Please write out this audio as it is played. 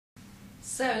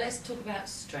So let's talk about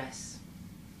stress.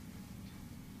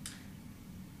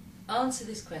 Answer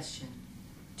this question.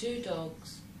 Do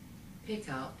dogs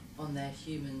pick up on their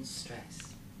human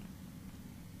stress?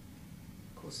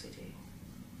 Of course they do.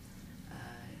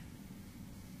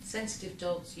 Sensitive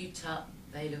dogs, you tut,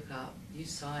 they look up. You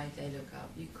sigh, they look up.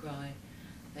 You cry,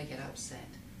 they get upset.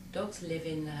 Dogs live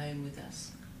in the home with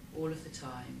us all of the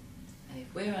time. And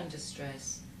if we're under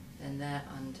stress, then they're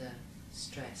under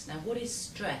stress. Now, what is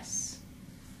stress?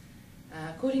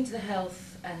 According to the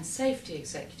Health and Safety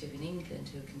Executive in England,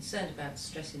 who are concerned about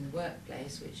stress in the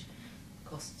workplace, which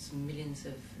costs millions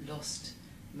of lost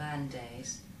man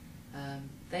days,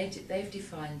 they've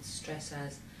defined stress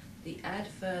as the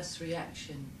adverse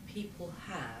reaction people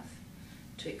have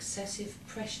to excessive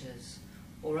pressures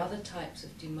or other types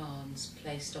of demands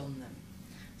placed on them.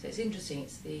 So it's interesting,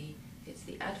 it's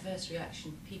the adverse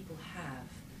reaction people have.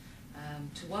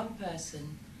 To one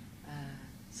person,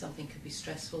 something could be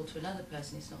stressful, to another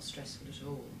person it's not stressful at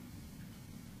all.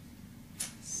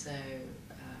 So,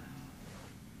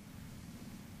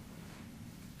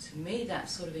 to me that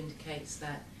sort of indicates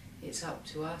that it's up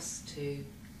to us to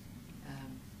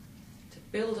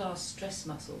build our stress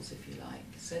muscles, if you like,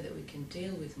 so that we can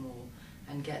deal with more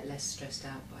and get less stressed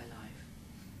out by life.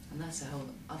 And that's a whole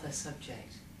other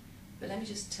subject. But let me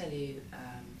just tell you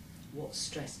what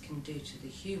stress can do to the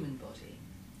human body.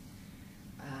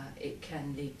 It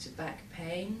can lead to back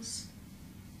pains,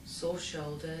 sore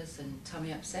shoulders and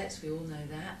tummy upsets. We all know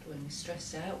that. When we're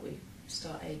stressed out, we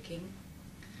start aching.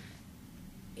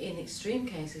 In extreme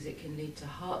cases, it can lead to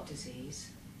heart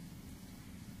disease,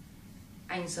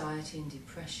 anxiety and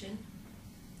depression,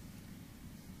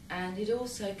 and it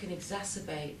also can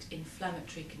exacerbate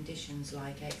inflammatory conditions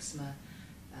like eczema,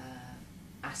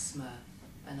 asthma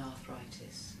and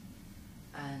arthritis.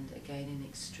 And again, in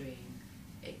extreme,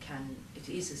 it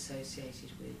is associated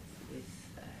with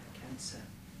cancer.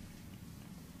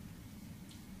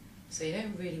 So you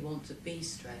don't really want to be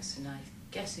stressed, and I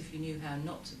guess if you knew how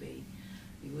not to be,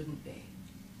 you wouldn't be.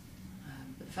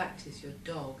 But the fact is, your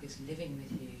dog is living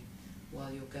with you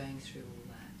while you're going through all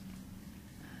that.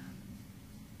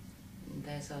 And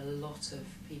there's a lot of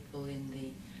people in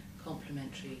the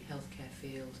complementary healthcare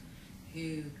field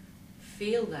who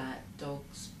feel that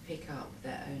dogs pick up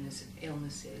their owners'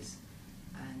 illnesses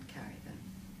and carry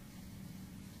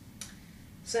them.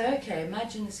 So, okay,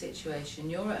 imagine the situation.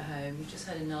 You're at home, you just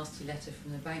had a nasty letter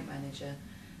from the bank manager,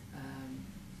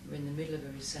 we're in the middle of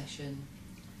a recession,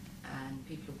 and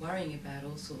people are worrying about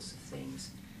all sorts of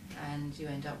things, and you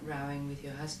end up rowing with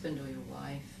your husband or your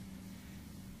wife,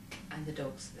 and the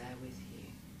dog's there with you.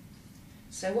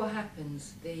 So what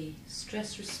happens? The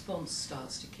stress response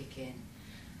starts to kick in.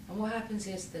 And what happens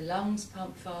is the lungs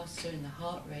pump faster and the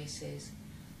heart races,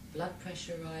 blood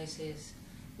pressure rises,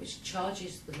 which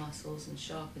charges the muscles and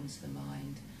sharpens the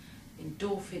mind.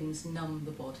 Endorphins numb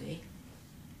the body.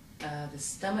 The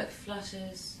stomach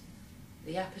flutters,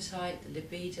 the appetite, the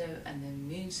libido and the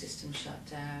immune system shut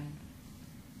down.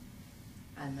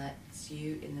 And that's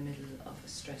you in the middle of a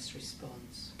stress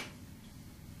response.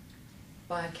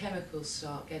 Biochemicals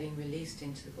start getting released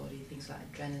into the body, things like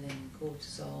adrenaline and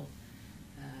cortisol,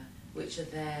 which are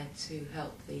there to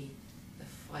help the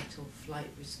fight or flight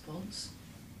response.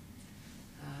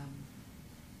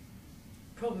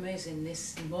 Problem is, in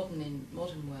this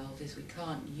modern world, is we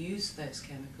can't use those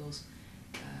chemicals.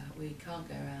 We can't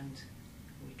go around,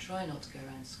 we try not to go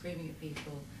around screaming at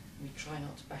people, and we try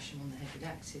not to bash them on the head with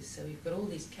axes. So we've got all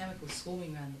these chemicals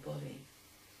swarming around the body.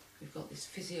 We've got this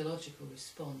physiological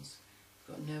response.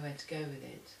 We've got nowhere to go with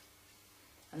it.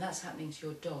 And that's happening to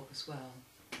your dog as well,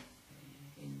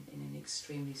 in an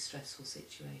extremely stressful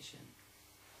situation.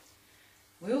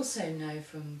 We also know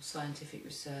from scientific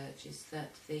research is that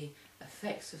the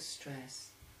effects of stress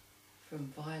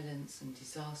from violence and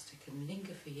disaster can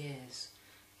linger for years.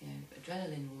 You know,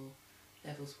 adrenaline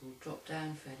levels will drop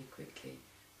down fairly quickly,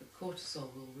 but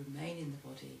cortisol will remain in the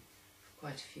body for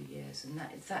quite a few years, and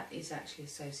that is actually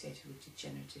associated with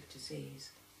degenerative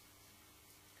disease.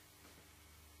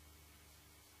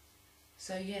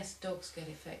 So yes, dogs get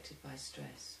affected by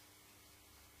stress.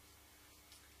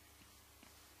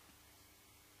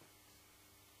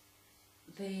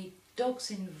 The dog's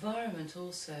environment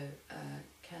also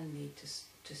can lead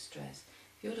to stress.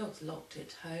 If your dog's locked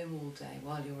at home all day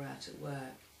while you're out at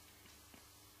work,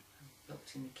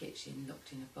 locked in the kitchen,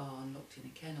 locked in a barn, locked in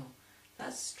a kennel,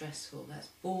 that's stressful, that's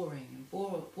boring, and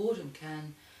boredom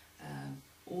can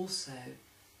also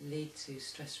lead to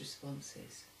stress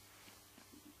responses.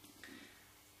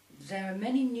 There are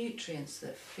many nutrients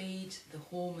that feed the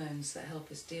hormones that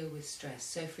help us deal with stress.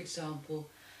 So, for example,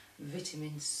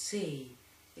 vitamin C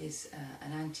is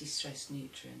an anti-stress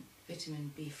nutrient.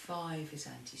 Vitamin B5 is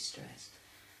anti-stress.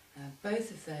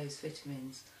 Both of those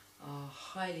vitamins are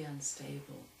highly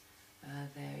unstable.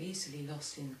 They're easily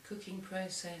lost in the cooking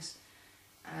process,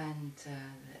 and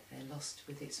they're lost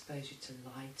with exposure to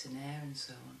light and air and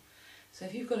so on. So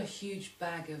if you've got a huge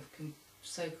bag of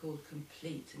so-called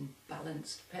complete and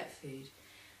balanced pet food,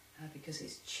 because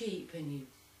it's cheap and you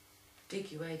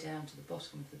dig your way down to the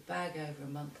bottom of the bag over a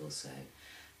month or so,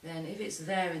 then if it's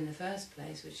there in the first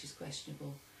place, which is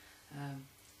questionable,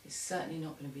 it's certainly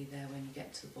not going to be there when you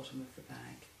get to the bottom of the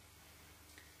bag.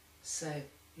 So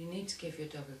you need to give your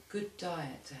dog a good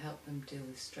diet to help them deal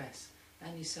with stress,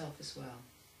 and yourself as well.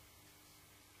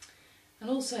 And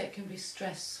also it can be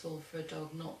stressful for a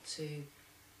dog not to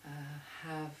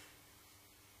have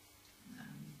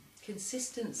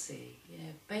consistency,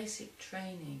 basic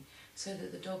training, so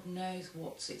that the dog knows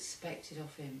what's expected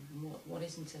of him and what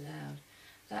isn't allowed.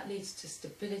 That leads to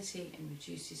stability and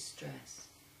reduces stress.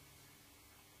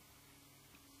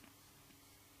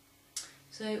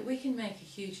 So we can make a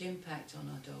huge impact on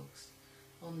our dogs,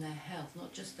 on their health,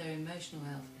 not just their emotional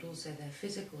health, but also their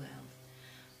physical health,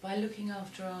 by looking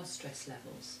after our stress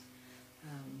levels.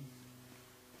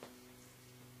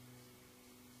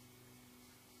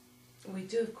 We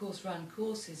do, of course, run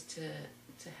courses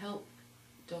to help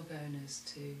dog owners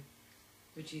to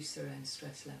reduce their own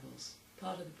stress levels,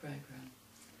 part of the programme.